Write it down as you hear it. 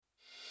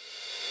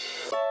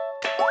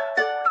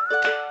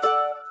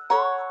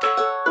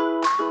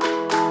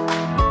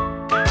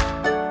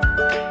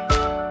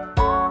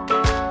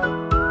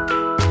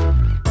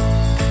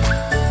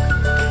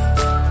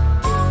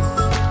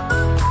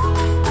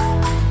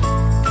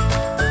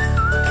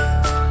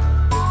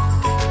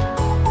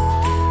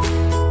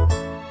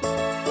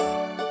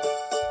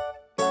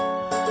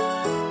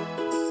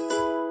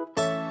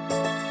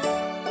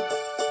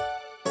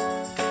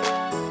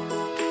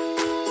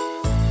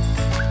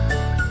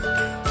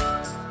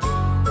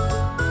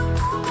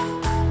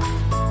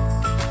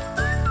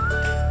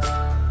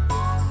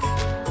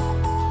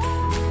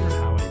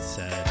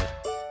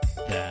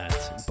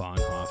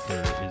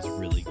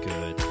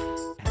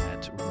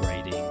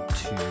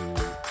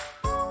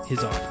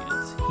his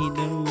audience. He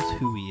knows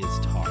who he is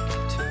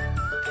talking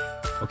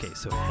to. Okay,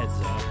 so heads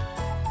up,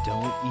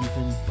 don't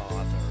even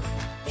bother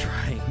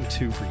trying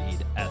to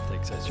read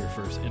Ethics as your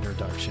first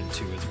introduction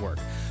to his work.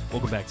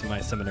 Welcome back to My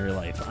Seminary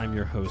Life. I'm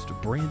your host,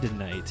 Brandon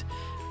Knight.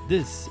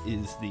 This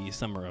is the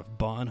summer of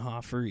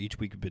Bonhoeffer. Each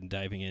week we've been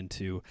diving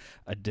into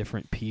a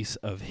different piece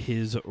of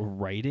his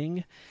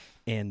writing.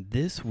 And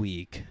this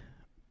week,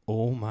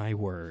 oh my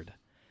word,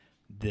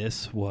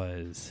 this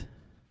was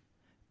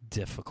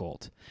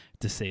difficult,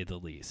 to say the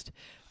least.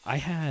 I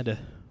had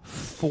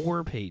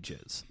 4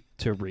 pages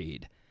to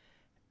read,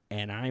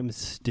 and I'm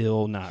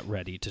still not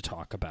ready to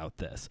talk about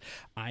this.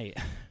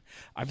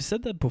 I've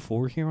said that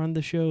before here on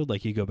the show.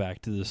 Like, you go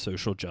back to the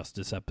social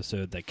justice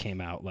episode that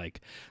came out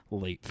like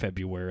late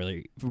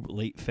February,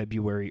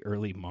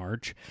 early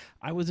March.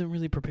 I wasn't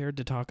really prepared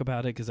to talk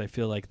about it because I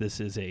feel like this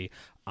is a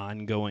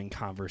ongoing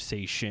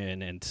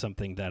conversation and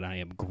something that I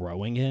am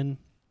growing in.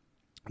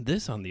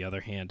 This, on the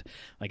other hand,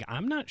 like,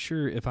 I'm not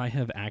sure if I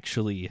have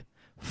actually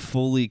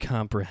fully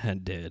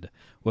comprehended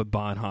what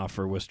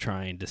Bonhoeffer was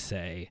trying to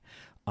say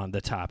on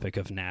the topic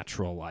of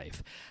natural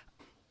life.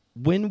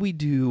 When we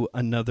do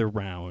another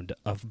round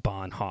of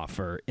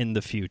Bonhoeffer in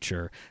the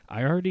future,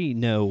 I already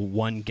know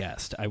one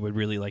guest I would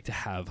really like to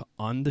have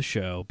on the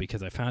show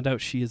because I found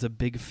out she is a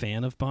big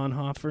fan of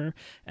Bonhoeffer,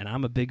 and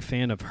I'm a big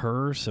fan of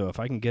her, so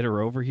if I can get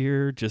her over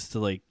here just to,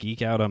 like,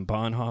 geek out on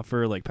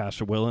Bonhoeffer like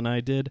Pastor Will and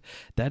I did,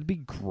 that'd be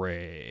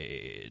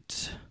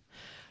great.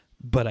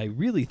 But I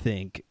really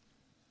think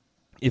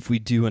if we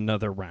do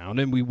another round,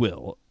 and we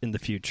will in the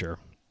future,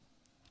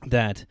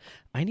 that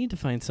I need to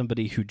find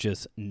somebody who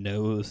just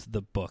knows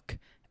the book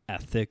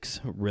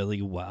Ethics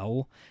really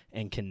well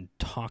and can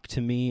talk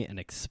to me and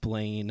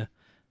explain,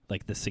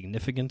 like, the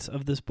significance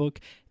of this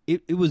book.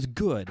 It was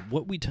good.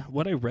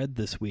 What I read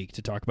this week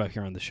to talk about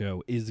here on the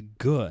show is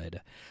good.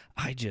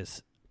 I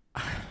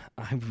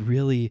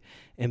really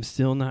am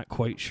still not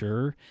quite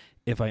sure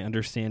if I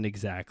understand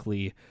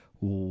exactly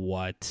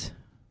what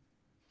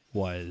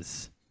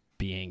was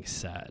being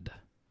said.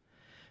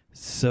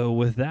 So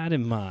with that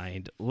in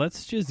mind,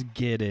 let's just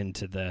get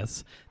into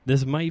this.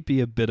 This might be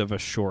a bit of a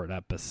short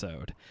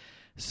episode.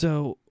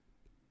 So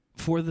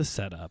for the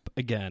setup,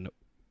 again,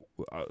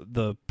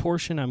 the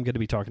portion I'm going to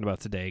be talking about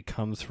today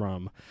comes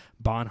from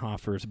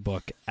Bonhoeffer's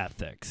book,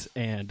 Ethics.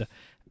 And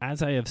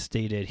as I have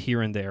stated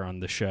here and there on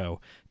the show,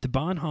 to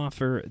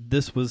Bonhoeffer,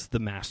 this was the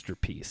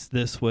masterpiece.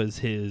 This was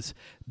his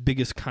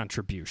biggest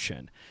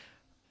contribution.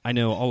 I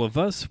know all of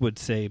us would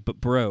say, but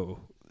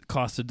bro,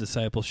 Cost of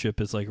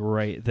Discipleship is like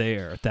right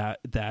there.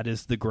 That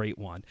is the great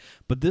one.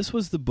 But this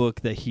was the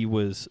book that he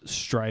was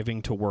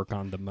striving to work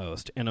on the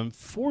most. And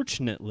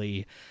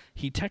unfortunately,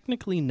 he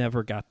technically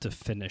never got to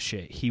finish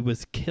it. He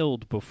was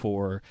killed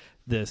before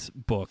this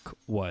book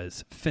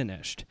was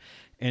finished.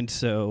 And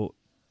so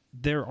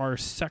there are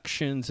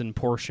sections and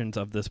portions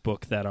of this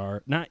book that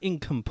are not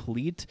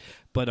incomplete,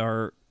 but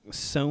are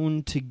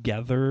sewn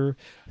together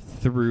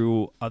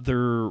through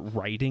other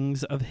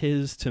writings of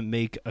his to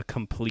make a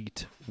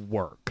complete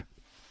work.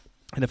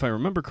 And if I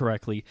remember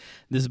correctly,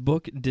 this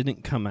book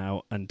didn't come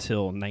out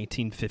until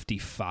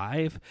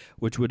 1955,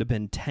 which would have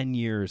been 10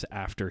 years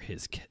after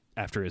his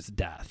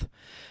death.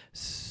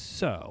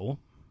 So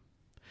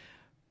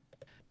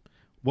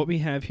what we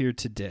have here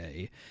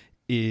today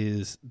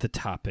is the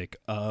topic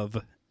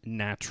of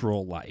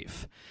natural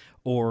life.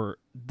 Or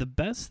the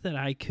best that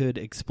I could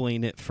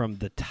explain it from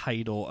the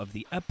title of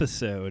the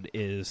episode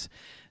is,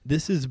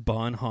 this is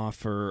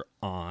Bonhoeffer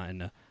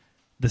on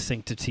the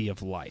sanctity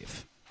of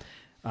life.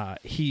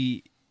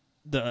 The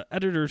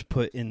editors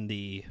put in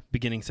the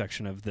beginning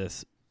section of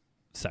this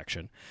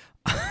section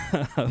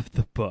of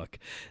the book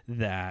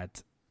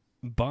that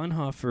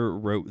Bonhoeffer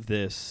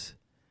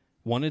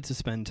wanted to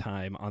spend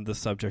time on the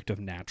subject of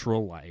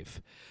natural life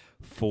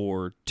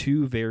for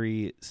 2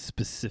 very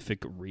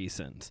specific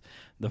reasons.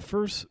 The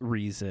first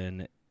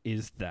reason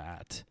is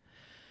that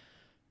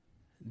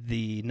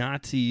the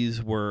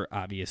Nazis were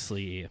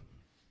obviously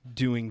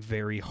doing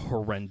very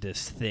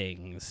horrendous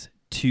things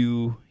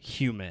to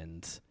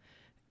humans,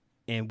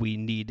 and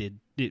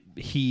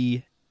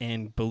he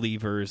and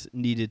believers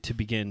needed to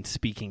begin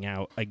speaking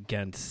out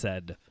against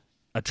said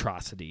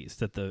atrocities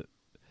that the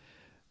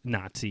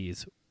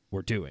Nazis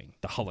were doing.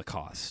 The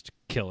Holocaust,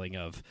 killing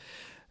of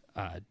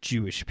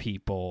Jewish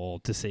people,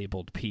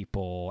 disabled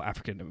people,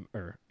 African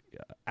or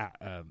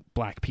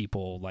black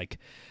people. Like,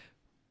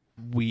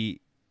 the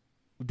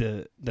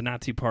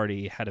Nazi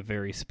Party had a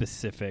very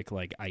specific,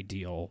 like,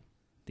 ideal,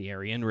 the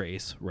Aryan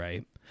race,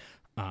 right?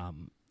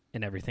 And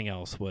everything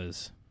else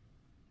was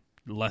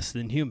less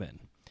than human.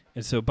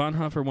 And so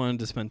Bonhoeffer wanted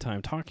to spend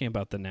time talking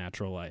about the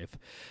natural life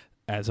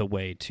as a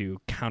way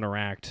to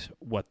counteract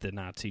what the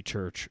Nazi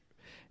church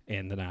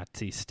and the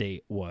Nazi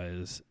state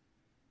was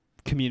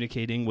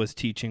communicating, was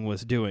teaching,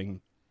 was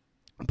doing.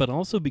 But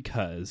also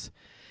because,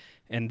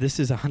 and this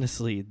is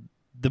honestly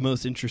the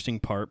most interesting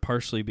part,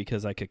 partially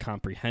because I could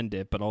comprehend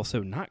it, but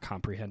also not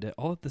comprehend it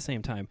all at the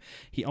same time,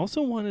 he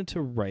also wanted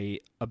to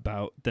write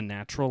about the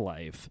natural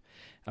life,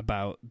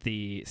 about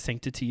the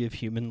sanctity of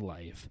human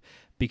life,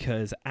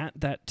 because at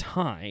that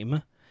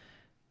time,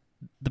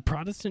 the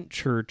Protestant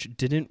church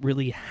didn't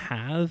really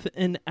have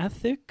an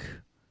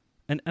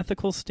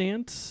ethical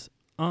stance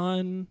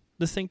on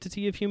the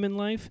sanctity of human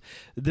life.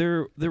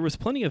 There was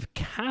plenty of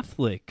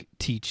Catholic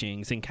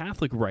teachings and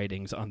Catholic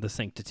writings on the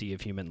sanctity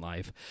of human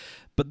life,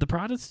 but the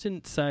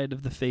Protestant side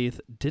of the faith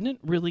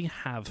didn't really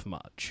have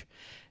much.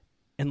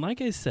 And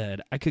like I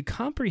said, I could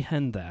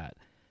comprehend that,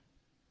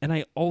 and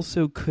I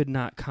also could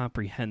not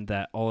comprehend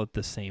that all at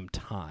the same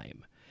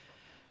time.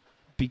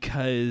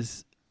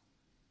 Because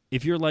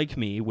if you're like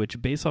me,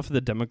 which based off of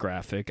the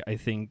demographic, I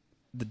think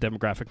the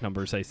demographic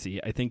numbers I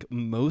see, I think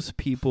most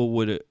people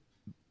would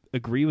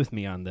agree with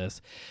me on this,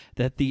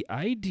 that the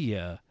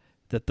idea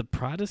that the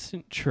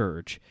Protestant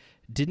church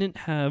didn't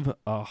have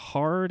a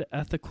hard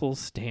ethical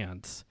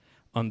stance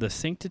on the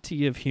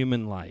sanctity of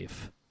human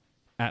life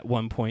at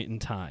one point in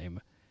time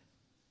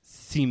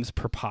seems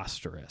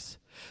preposterous.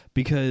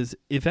 Because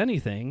if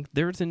anything,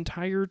 there's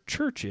entire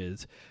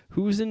churches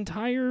whose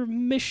entire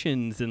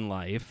missions in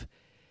life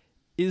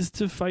is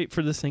to fight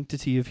for the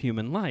sanctity of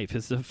human life,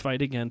 is to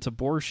fight against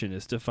abortion,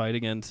 is to fight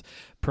against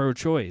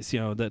pro-choice.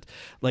 That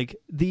like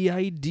the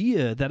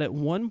idea that at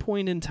one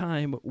point in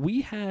time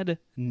we had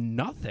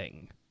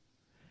nothing.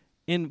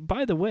 And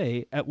by the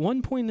way, at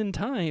one point in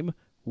time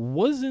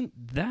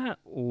wasn't that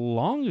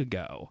long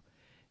ago.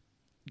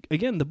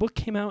 Again, the book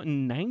came out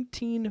in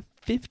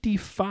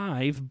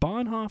 1955.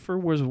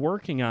 Bonhoeffer was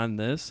working on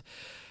this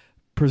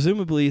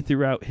presumably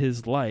throughout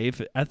his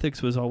life.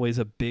 Ethics was always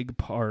a big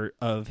part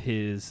of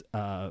his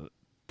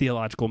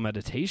theological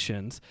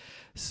meditations.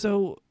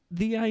 So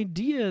the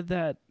idea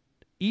that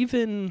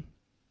even,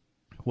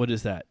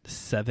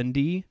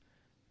 70-ish,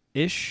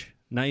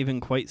 not even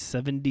quite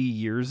 70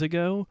 years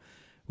ago,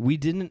 we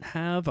didn't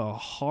have a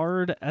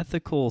hard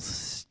ethical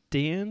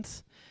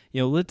stance.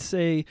 Let's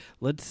say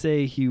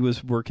he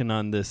was working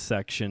on this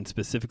section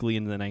specifically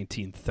in the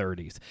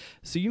 1930s.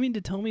 So you mean to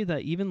tell me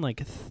that even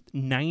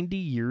 90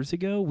 years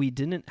ago, we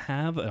didn't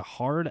have a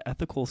hard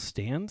ethical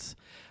stance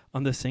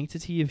on the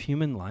sanctity of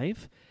human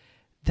life?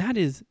 That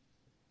is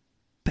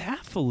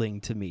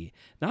baffling to me.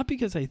 Not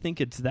because I think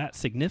it's that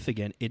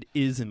significant. It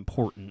is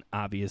important,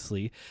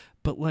 obviously.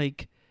 But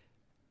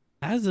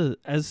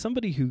as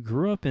somebody who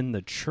grew up in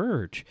the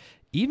church,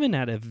 even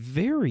at a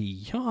very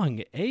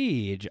young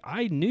age,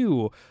 I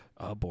knew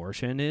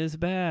abortion is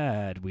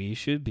bad. We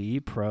should be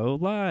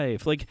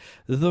pro-life.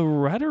 The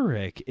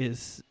rhetoric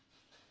is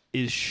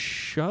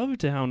shoved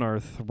down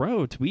our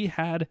throat.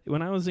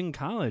 When I was in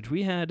college,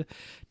 we had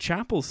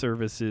chapel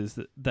services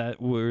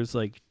that was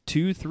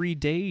 2-3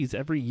 days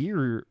every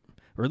year,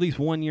 or at least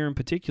 1 year in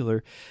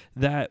particular,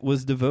 that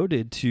was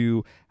devoted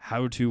to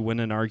how to win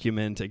an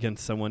argument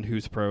against someone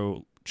who's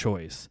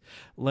pro-choice.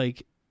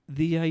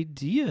 The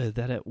idea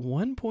that at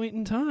one point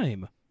in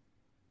time,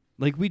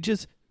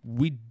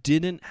 we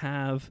didn't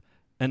have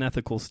an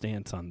ethical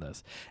stance on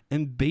this.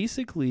 And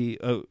basically,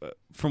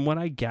 from what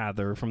I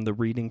gather from the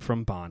reading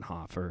from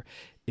Bonhoeffer,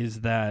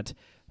 is that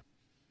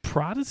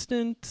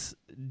Protestants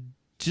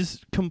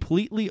just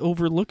completely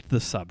overlooked the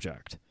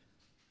subject.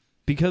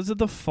 Because of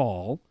the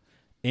fall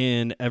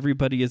and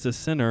everybody is a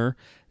sinner,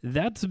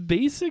 that's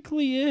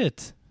basically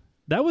it.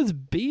 That was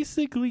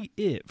basically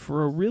it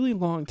for a really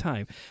long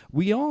time.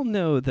 We all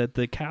know that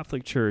the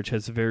Catholic Church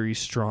has very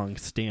strong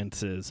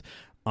stances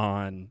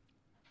on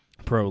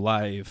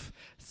pro-life,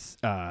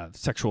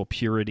 sexual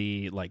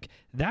purity.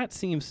 That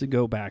seems to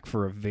go back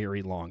for a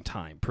very long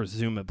time,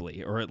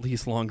 presumably, or at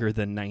least longer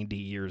than 90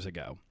 years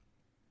ago.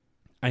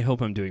 I hope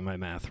I'm doing my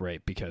math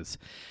right, because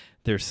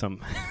there's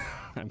some...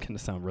 I'm going to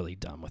sound really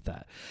dumb with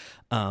that.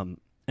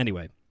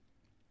 Anyway,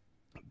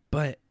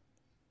 but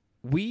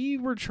we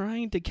were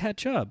trying to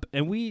catch up,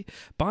 and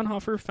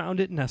Bonhoeffer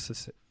found it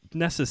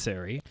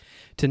necessary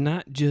to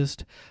not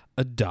just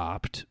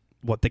adopt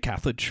what the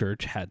Catholic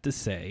Church had to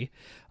say,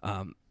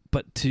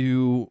 but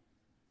to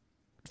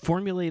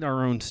formulate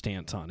our own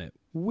stance on it,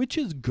 which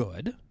is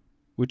good,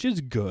 which is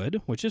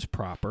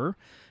proper.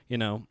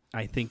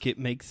 I think it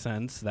makes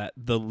sense that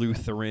the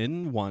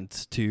Lutheran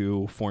wants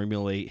to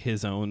formulate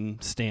his own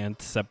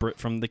stance separate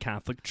from the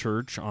Catholic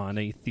Church on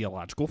a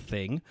theological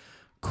thing.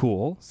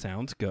 Cool,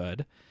 sounds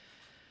good.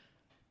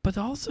 But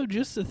also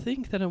just to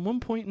think that at one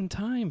point in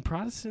time,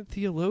 Protestant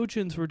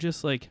theologians were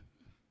just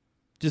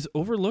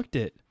overlooked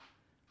it.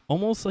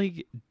 Almost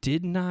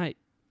did not,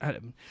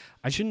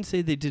 I shouldn't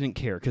say they didn't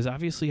care, because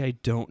obviously I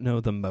don't know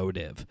the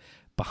motive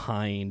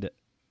behind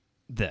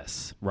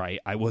this, right?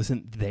 I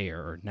wasn't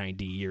there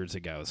 90 years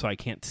ago, so I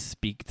can't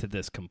speak to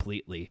this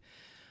completely.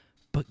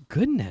 But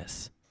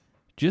goodness,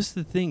 just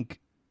to think,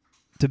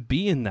 to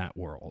be in that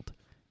world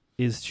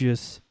is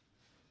just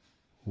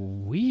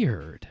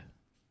weird.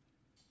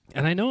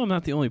 And I know I'm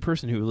not the only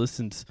person who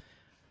listens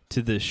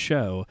to this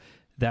show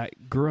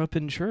that grew up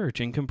in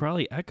church and can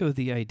probably echo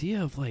the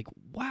idea of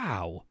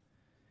wow,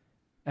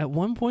 at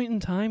one point in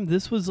time,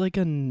 this was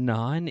a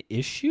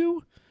non-issue?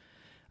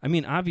 I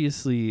mean,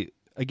 obviously,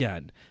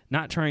 again,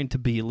 not trying to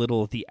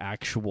belittle the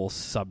actual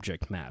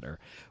subject matter.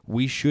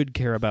 We should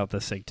care about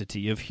the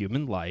sanctity of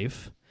human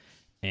life,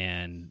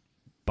 and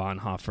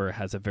Bonhoeffer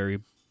has a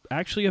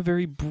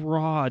very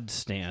broad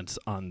stance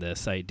on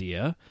this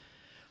idea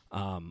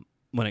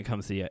when it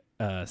comes to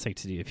the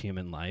sanctity of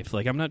human life.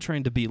 Like, I'm not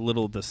trying to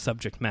belittle the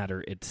subject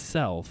matter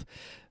itself,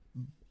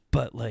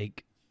 but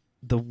like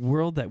the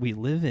world that we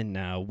live in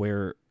now,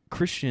 where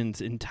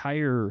Christians'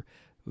 entire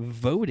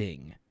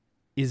voting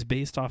is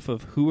based off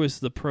of who is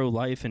the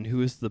pro-life and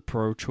who is the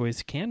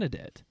pro-choice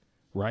candidate,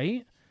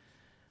 right?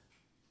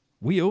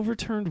 We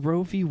overturned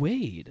Roe v.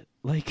 Wade.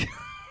 Like,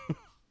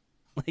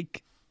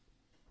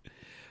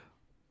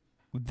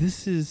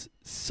 this is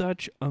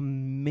such a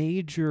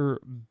major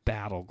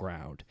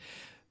battleground.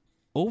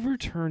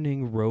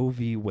 Overturning Roe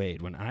v.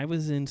 Wade, when I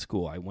was in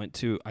school, I'm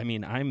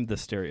the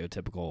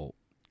stereotypical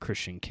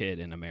Christian kid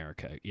in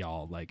America,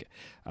 y'all. Like,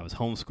 I was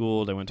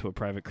homeschooled, I went to a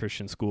private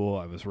Christian school,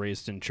 I was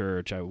raised in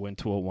church, I went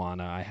to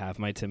Awana, I have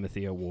my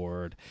Timothy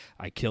Award,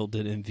 I killed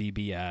it in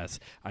VBS,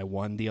 I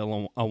won the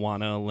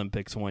Awana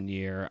Olympics one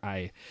year,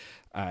 I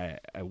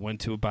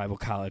went to a Bible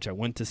college, I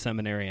went to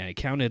seminary, and I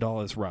counted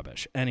all as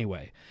rubbish.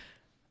 Anyway,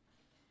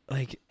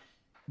 like,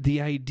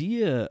 the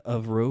idea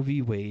of Roe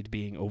v. Wade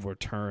being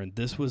overturned,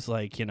 this was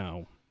like, I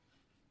don't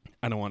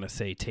want to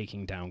say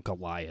taking down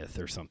Goliath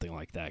or something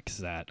like that,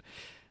 because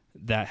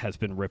that has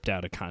been ripped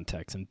out of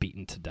context and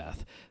beaten to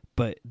death.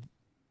 But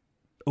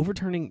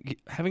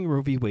having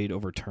Roe v. Wade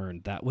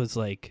overturned, that was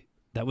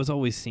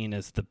always seen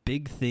as the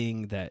big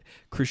thing that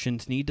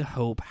Christians need to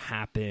hope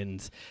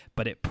happens,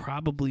 but it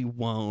probably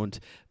won't.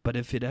 But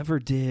if it ever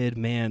did,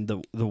 man,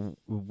 the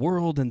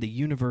world and the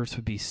universe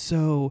would be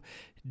so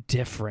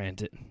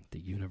different. The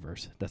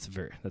universe, that's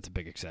a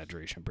big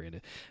exaggeration,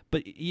 Brandon.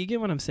 But you get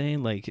what I'm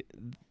saying? Like,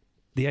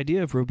 the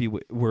idea of Roe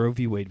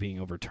v. Wade being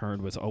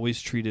overturned was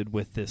always treated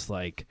with this,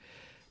 like,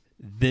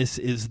 this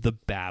is the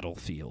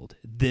battlefield.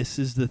 This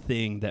is the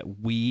thing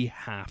that we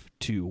have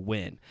to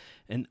win.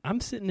 And I'm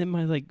sitting in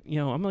my,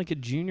 I'm like a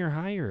junior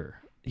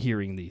higher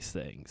hearing these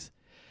things.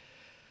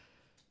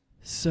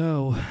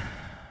 So,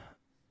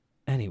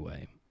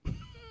 anyway,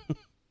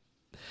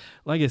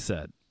 like I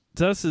said,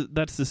 that's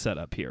the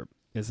setup here,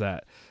 is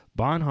that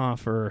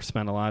Bonhoeffer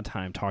spent a lot of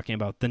time talking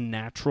about the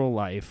natural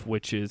life,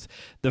 which is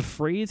the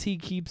phrase he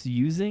keeps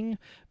using,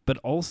 but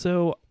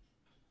also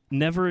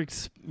never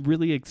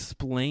really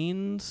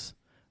explains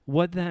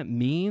what that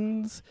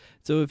means.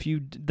 So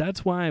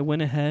that's why I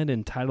went ahead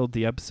and titled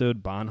the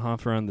episode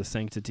Bonhoeffer on the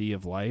Sanctity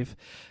of Life,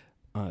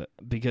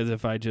 because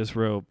if I just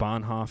wrote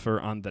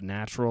Bonhoeffer on the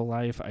natural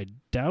life, I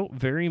doubt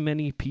very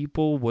many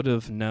people would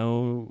have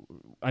known.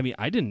 I mean,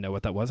 I didn't know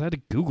what that was. I had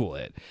to Google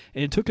it.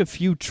 And it took a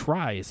few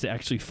tries to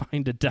actually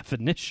find a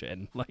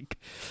definition. Like,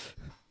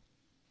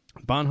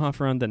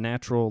 Bonhoeffer on the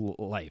natural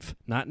life,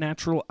 not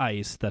natural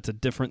ice. That's a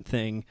different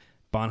thing.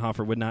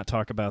 Bonhoeffer would not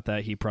talk about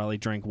that. He probably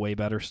drank way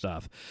better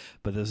stuff.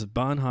 But this is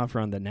Bonhoeffer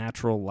on the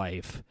natural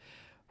life,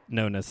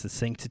 known as the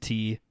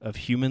sanctity of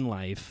human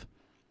life,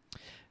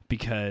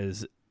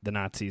 because the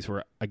Nazis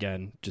were,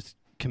 again, just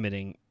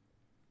committing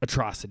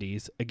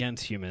atrocities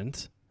against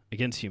humans,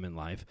 against human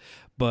life.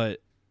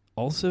 But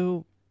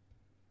also,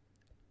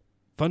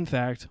 fun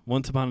fact,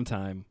 once upon a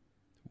time,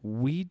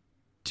 we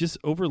just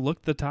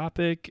overlooked the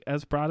topic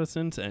as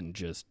Protestants and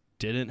just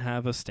didn't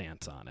have a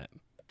stance on it.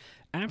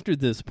 After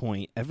this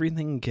point,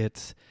 everything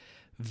gets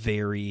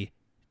very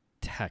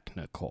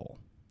technical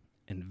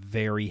and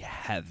very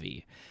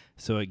heavy.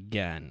 So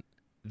again,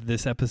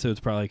 this episode's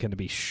probably going to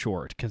be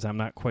short because I'm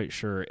not quite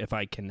sure if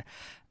I can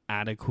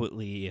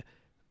adequately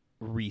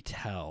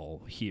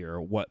retell here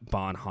what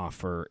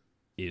Bonhoeffer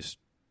is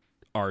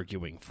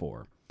arguing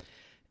for.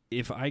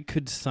 If I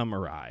could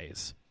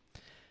summarize,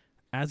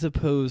 as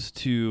opposed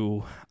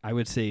to, I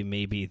would say,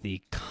 maybe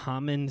the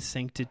common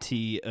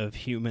sanctity of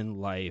human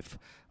life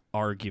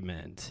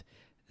argument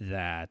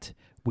that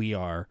we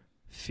are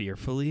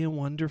fearfully and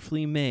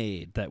wonderfully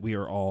made, that we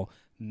are all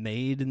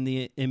made in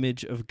the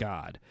image of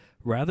God,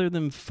 rather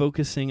than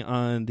focusing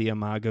on the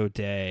Imago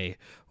Dei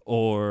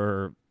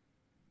or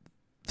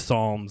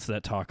Psalms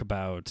that talk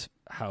about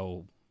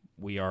how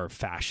we are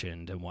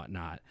fashioned and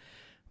whatnot.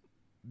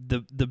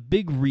 The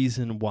big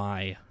reason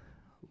why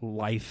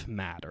life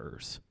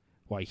matters,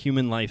 why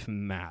human life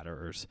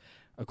matters,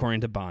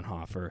 according to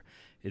Bonhoeffer,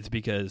 is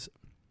because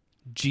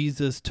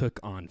Jesus took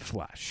on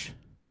flesh.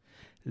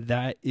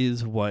 That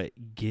is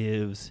what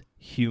gives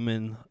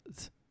human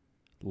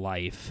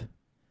life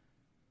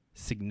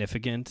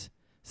significance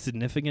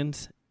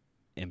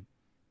and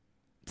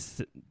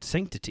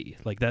sanctity.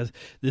 Like that,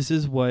 this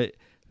is what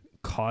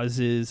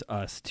causes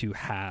us to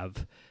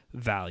have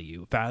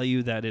value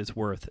that is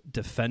worth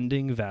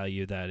defending,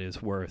 value that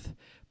is worth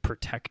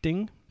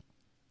protecting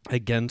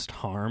against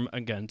harm,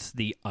 against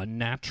the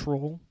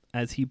unnatural,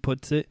 as he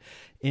puts it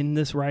in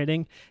this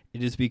writing.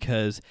 It is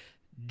because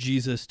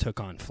Jesus took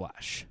on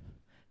flesh.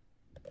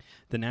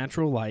 The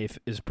natural life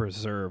is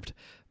preserved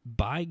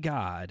by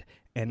God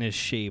and is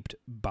shaped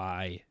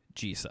by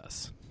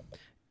Jesus.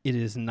 It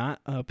is not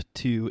up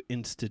to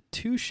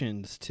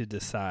institutions to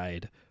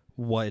decide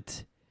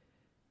what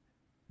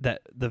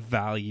that the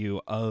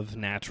value of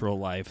natural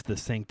life, the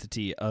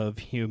sanctity of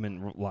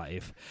human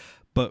life,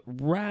 but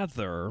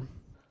rather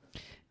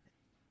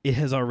it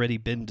has already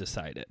been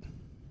decided,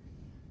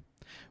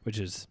 which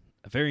is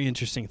a very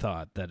interesting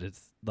thought, that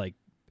it's like,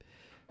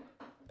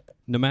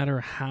 no matter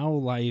how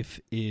life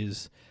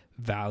is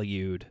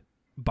valued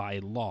by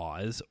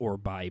laws or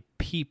by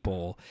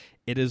people,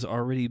 it has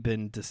already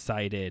been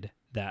decided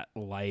that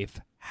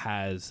life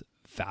has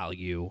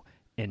value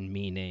and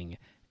meaning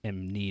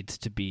and needs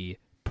to be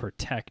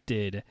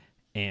protected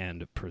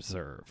and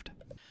preserved.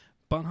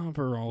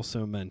 Bonhoeffer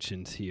also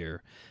mentions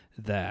here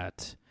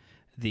that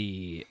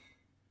the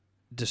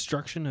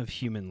destruction of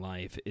human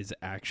life is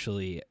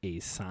actually a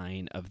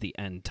sign of the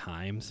end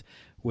times,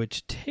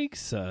 which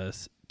takes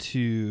us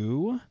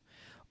to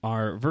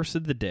our verse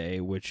of the day,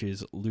 which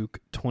is Luke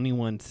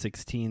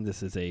 21:16.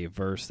 This is a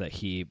verse that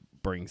he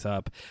brings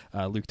up.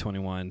 Luke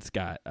 21's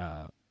got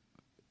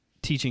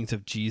teachings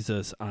of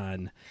Jesus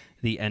on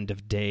the end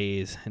of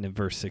days. And in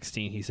verse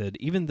 16, he said,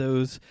 even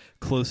those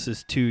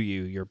closest to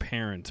you, your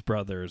parents,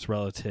 brothers,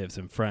 relatives,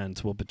 and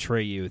friends will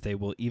betray you. They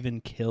will even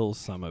kill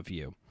some of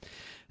you.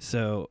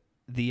 So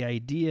the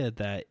idea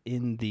that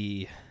in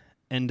the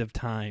end of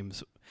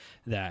times,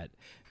 that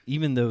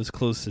even those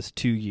closest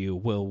to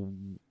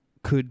you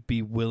could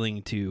be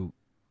willing to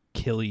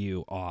kill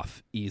you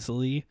off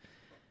easily,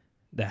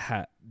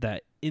 that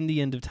in the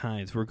end of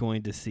times, we're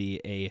going to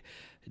see a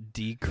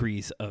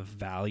decrease of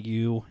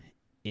value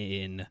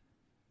in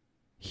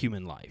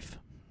human life,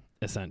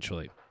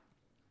 essentially.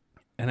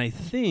 And I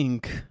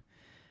think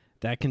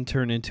that can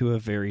turn into a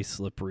very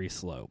slippery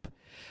slope.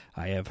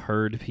 I have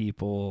heard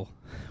people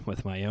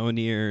with my own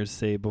ears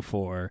say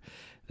before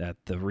that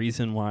the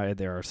reason why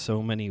there are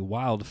so many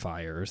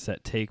wildfires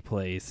that take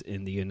place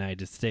in the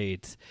United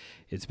States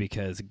is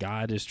because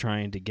God is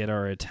trying to get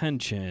our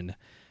attention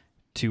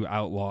to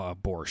outlaw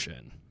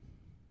abortion.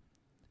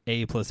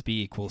 A plus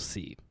B equals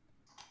C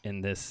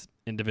in this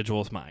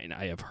individual's mind.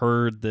 I have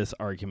heard this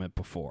argument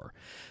before.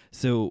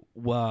 So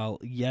while,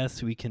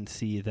 yes, we can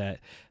see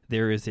that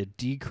there is a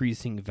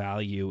decreasing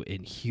value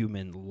in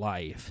human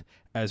life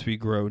as we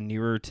grow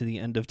nearer to the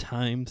end of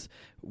times,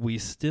 we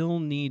still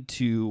need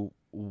to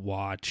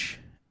watch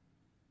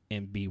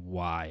and be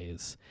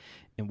wise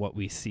in what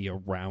we see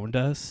around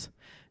us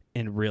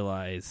and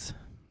realize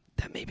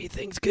that maybe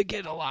things could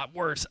get a lot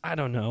worse. I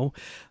don't know.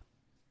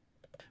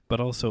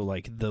 But also,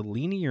 like, the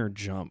linear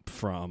jump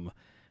from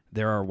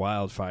there are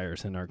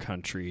wildfires in our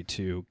country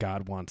to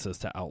God wants us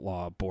to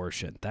outlaw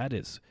abortion,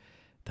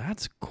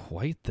 that's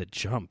quite the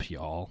jump,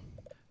 y'all.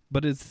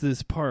 But it's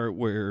this part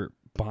where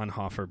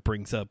Bonhoeffer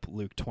brings up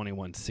Luke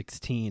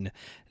 21:16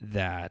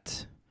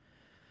 that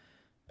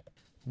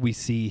we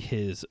see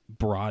his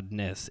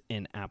broadness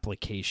in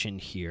application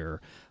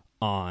here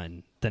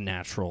on the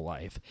natural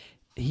life.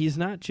 He's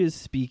not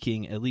just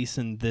speaking, at least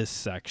in this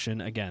section,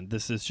 again,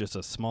 this is just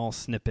a small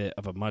snippet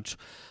of a much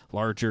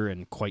larger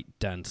and quite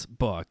dense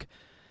book.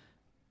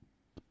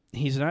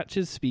 He's not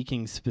just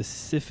speaking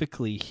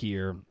specifically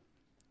here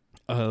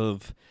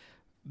of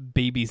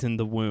babies in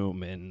the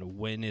womb and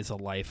when is a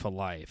life,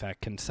 at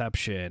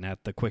conception,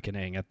 at the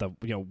quickening, at the,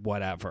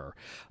 whatever.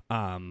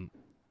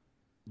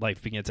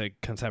 Life begins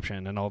at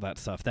conception and all that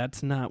stuff.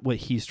 That's not what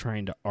he's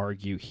trying to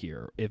argue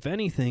here. If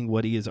anything,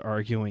 what he is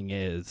arguing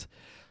is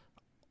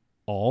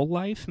all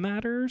life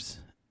matters,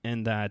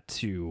 and that,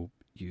 to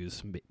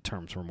use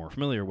terms we're more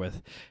familiar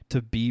with,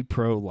 to be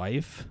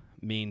pro-life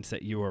means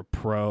that you are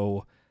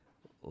pro-living.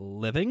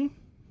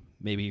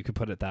 Maybe you could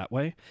put it that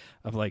way,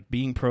 of like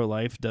being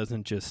pro-life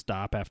doesn't just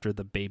stop after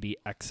the baby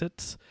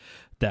exits,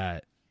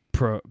 that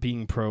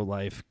being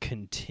pro-life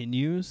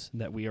continues,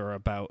 that we are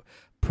about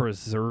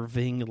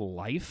preserving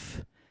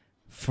life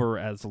for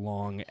as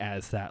long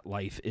as that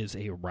life is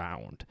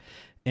around.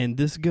 And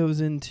this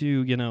goes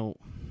into,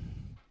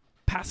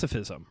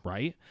 pacifism,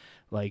 right?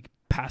 Like,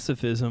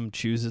 pacifism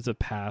chooses a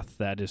path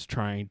that is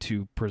trying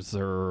to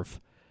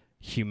preserve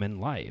human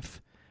life.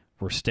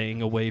 We're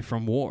staying away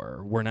from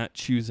war. We're not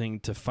choosing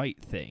to fight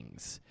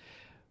things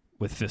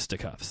with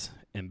fisticuffs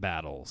and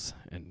battles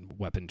and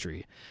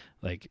weaponry.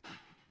 Like,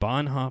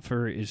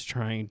 Bonhoeffer is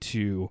trying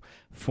to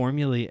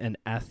formulate an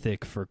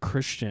ethic for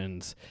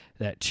Christians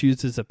that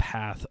chooses a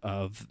path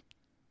of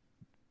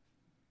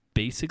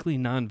basically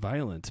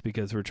nonviolence,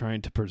 because we're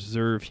trying to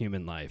preserve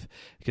human life,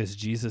 because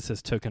Jesus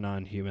has taken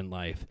on human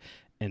life,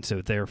 and so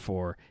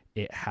therefore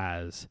it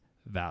has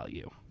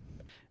value.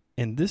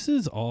 And this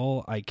is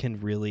all I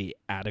can really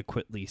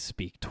adequately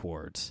speak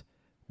towards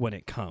when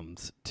it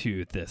comes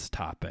to this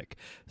topic.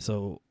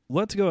 So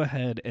let's go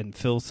ahead and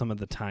fill some of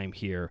the time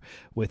here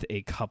with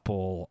a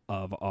couple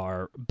of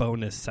our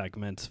bonus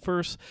segments.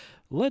 First,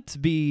 let's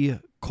be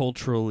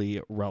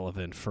culturally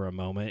relevant for a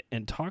moment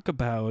and talk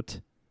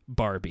about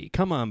Barbie.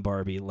 Come on,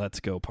 Barbie, let's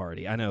go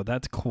party. I know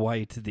that's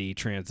quite the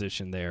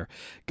transition there,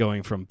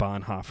 going from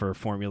Bonhoeffer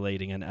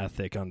formulating an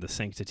ethic on the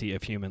sanctity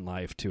of human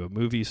life to a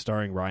movie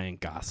starring Ryan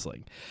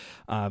Gosling.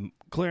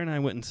 Claire and I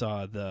went and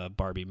saw the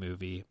Barbie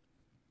movie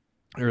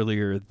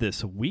earlier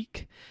this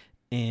week,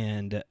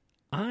 and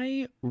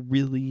I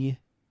really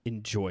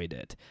enjoyed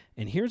it.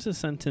 And here's a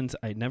sentence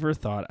I never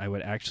thought I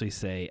would actually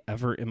say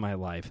ever in my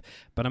life,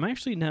 but I'm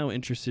actually now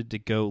interested to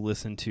go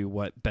listen to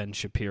what Ben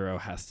Shapiro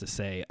has to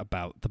say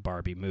about the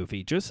Barbie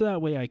movie, just so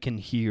that way I can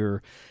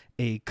hear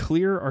a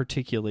clear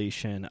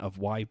articulation of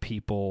why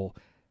people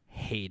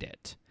hate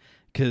it.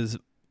 Because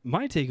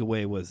my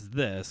takeaway was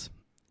this: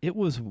 it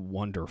was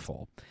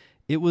wonderful.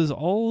 It was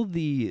all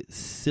the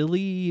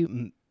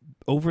silly,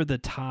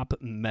 over-the-top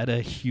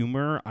meta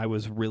humor I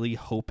was really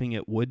hoping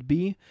it would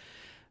be.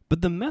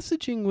 But the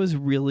messaging was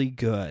really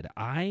good.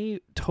 I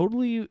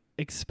totally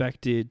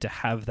expected to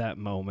have that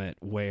moment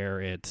where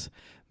it's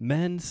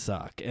men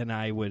suck and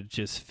I would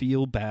just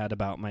feel bad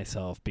about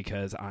myself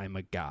because I'm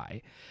a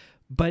guy.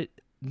 But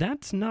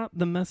that's not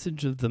the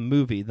message of the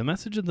movie. The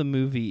message of the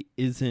movie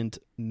isn't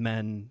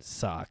men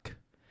suck,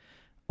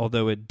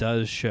 although it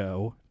does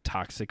show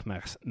toxic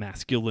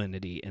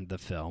masculinity in the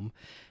film.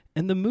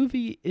 And the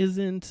movie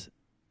isn't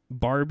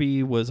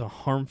Barbie was a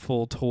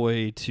harmful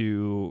toy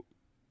to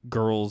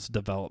girls'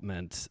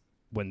 development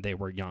when they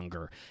were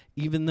younger,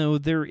 even though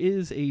there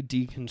is a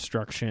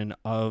deconstruction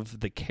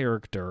of the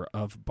character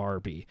of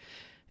Barbie.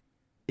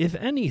 If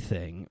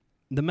anything,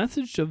 the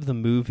message of the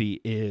movie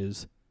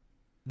is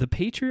the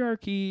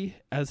patriarchy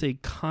as a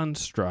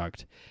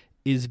construct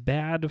is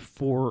bad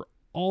for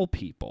all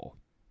people,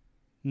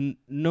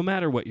 no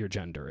matter what your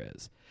gender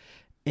is.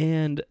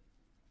 And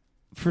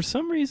for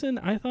some reason,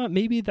 I thought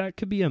maybe that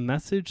could be a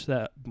message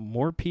that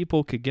more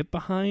people could get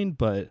behind,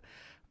 but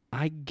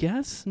I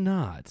guess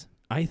not.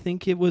 I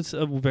think it was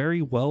a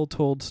very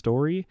well-told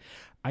story.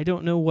 I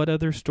don't know what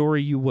other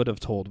story you would have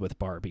told with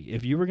Barbie.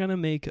 If you were going to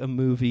make a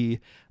movie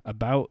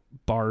about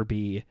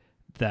Barbie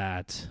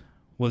that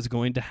was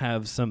going to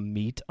have some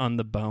meat on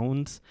the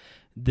bones,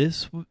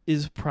 this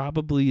is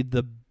probably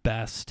the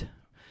best.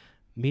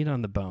 Meat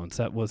on the bones,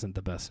 that wasn't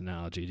the best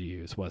analogy to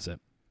use, was it?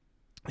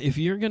 If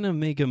you're going to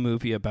make a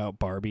movie about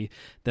Barbie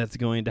that's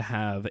going to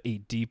have a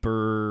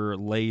deeper,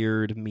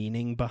 layered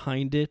meaning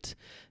behind it,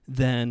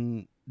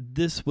 then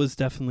this was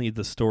definitely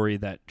the story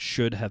that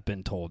should have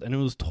been told. And it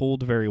was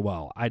told very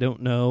well. I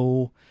don't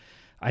know.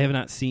 I have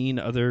not seen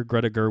other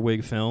Greta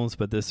Gerwig films,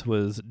 but this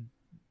was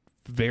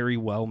very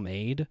well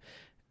made.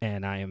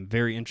 And I am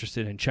very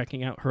interested in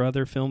checking out her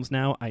other films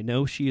now. I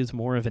know she is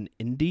more of an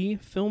indie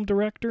film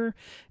director,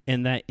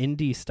 and that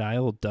indie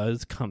style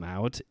does come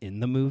out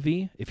in the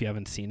movie, if you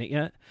haven't seen it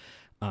yet.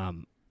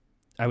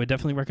 I would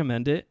definitely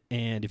recommend it.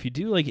 And if you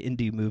do like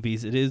indie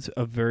movies, it is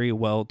a very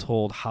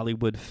well-told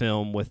Hollywood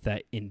film with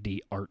that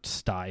indie art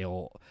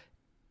style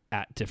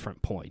at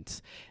different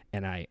points.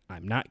 And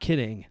I'm not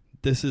kidding.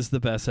 This is the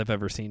best I've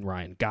ever seen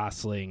Ryan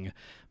Gosling.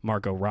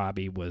 Margot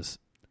Robbie was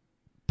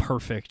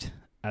perfect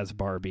as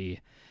Barbie.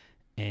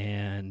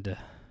 And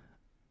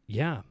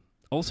yeah,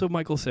 also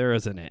Michael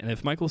Cera's in it. And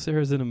if Michael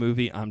Cera's in a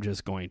movie, I'm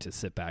just going to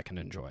sit back and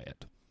enjoy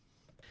it.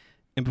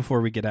 And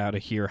before we get out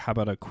of here, how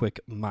about a quick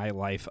My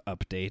Life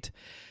update?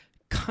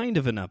 Kind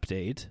of an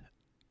update.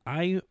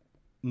 I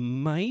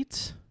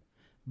might,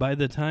 by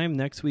the time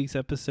next week's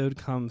episode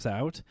comes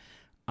out,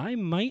 I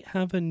might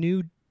have a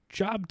new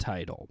job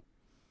title.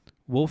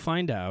 We'll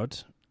find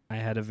out. I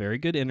had a very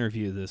good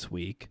interview this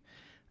week.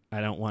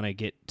 I don't want to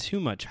get too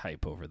much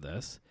hype over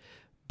this,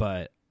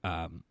 but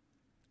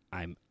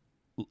I'm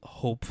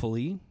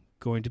hopefully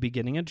going to be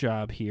getting a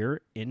job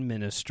here in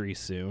ministry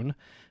soon.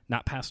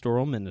 Not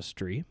pastoral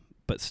ministry,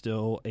 but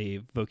still a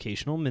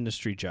vocational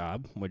ministry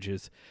job, which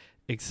is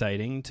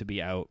exciting to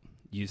be out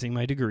using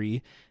my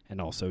degree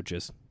and also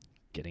just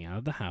getting out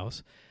of the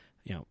house.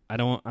 You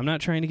know, I'm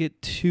not trying to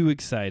get too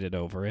excited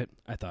over it.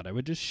 I thought I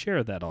would just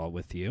share that all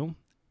with you.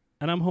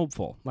 And I'm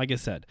hopeful. Like I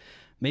said,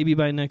 maybe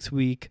by next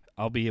week,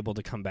 I'll be able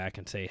to come back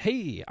and say,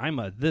 hey, I'm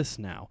a this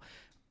now.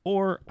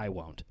 Or I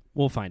won't.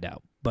 We'll find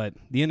out. But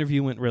the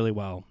interview went really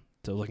well,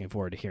 so looking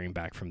forward to hearing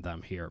back from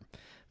them here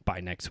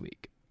by next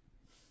week.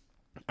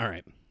 All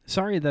right.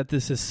 Sorry that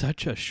this is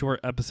such a short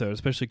episode,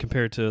 especially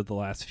compared to the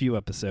last few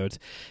episodes.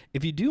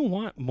 If you do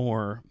want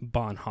more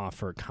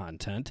Bonhoeffer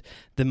content,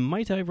 then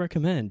might I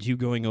recommend you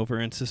going over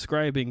and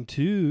subscribing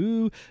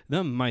to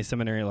the My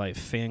Seminary Life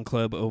fan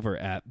club over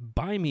at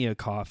Buy Me a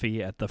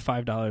Coffee at the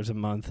 $5 a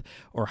month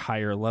or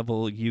higher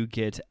level. You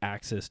get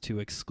access to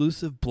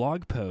exclusive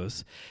blog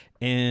posts,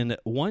 and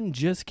one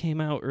just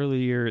came out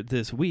earlier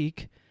this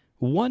week.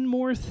 One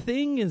More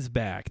Thing is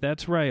back.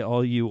 That's right,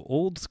 all you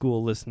old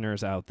school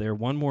listeners out there.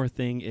 One More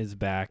Thing is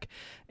back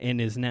and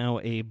is now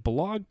a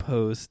blog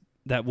post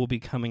that will be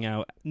coming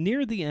out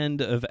near the end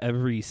of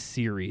every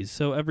series,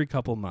 so every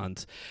couple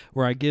months,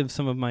 where I give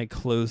some of my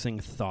closing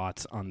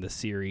thoughts on the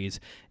series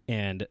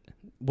and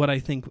what I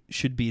think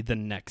should be the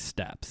next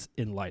steps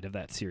in light of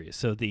that series.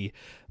 So the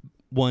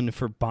one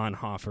for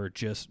Bonhoeffer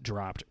just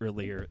dropped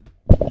earlier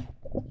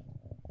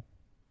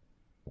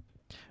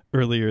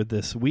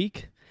this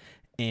week.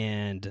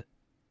 And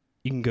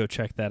you can go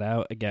check that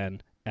out,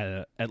 again,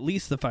 at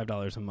least the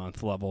 $5 a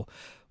month level.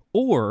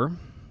 Or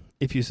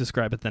if you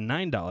subscribe at the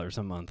 $9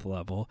 a month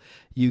level,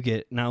 you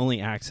get not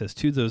only access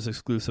to those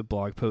exclusive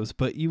blog posts,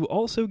 but you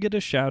also get a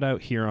shout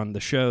out here on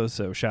the show.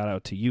 So shout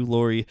out to you,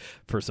 Lori,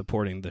 for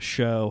supporting the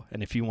show.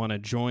 And if you want to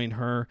join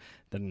her,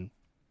 then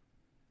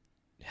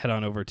head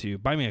on over to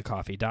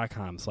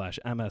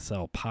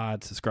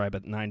buymeacoffee.com/MSLpod, subscribe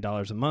at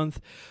 $9 a month,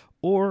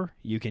 or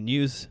you can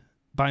use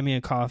Buy Me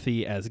a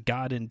Coffee as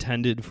God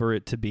intended for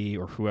it to be,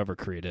 or whoever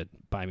created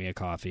Buy Me a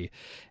Coffee,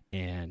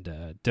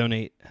 and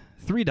donate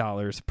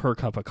 $3 per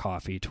cup of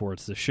coffee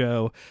towards the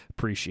show.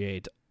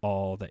 Appreciate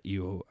all that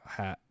you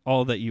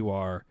all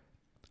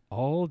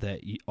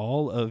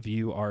of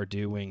you are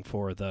doing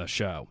for the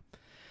show.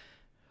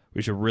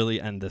 We should really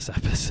end this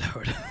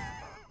episode.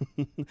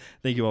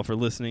 Thank you all for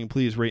listening.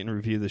 Please rate and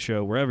review the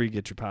show wherever you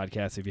get your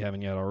podcasts if you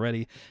haven't yet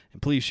already,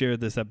 and please share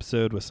this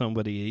episode with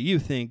somebody you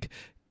think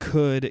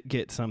could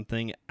get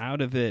something out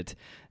of it.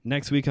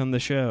 Next week on the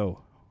show,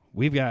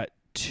 we've got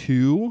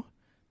two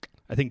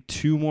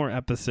more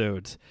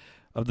episodes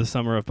of the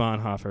Summer of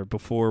Bonhoeffer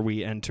before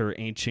we enter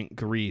ancient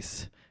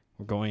Greece.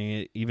 We're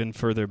going even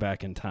further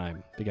back in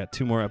time. We got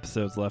 2 more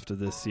episodes left of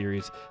this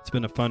series. It's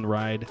been a fun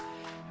ride,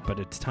 but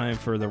it's time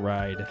for the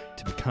ride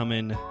to be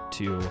coming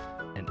to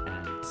an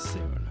end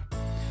soon.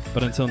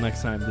 But until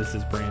next time, this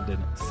is Brandon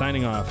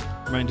signing off.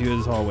 Remind you,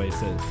 as always,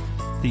 that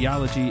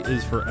theology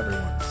is for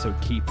everyone, so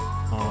keep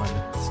on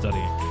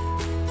studying.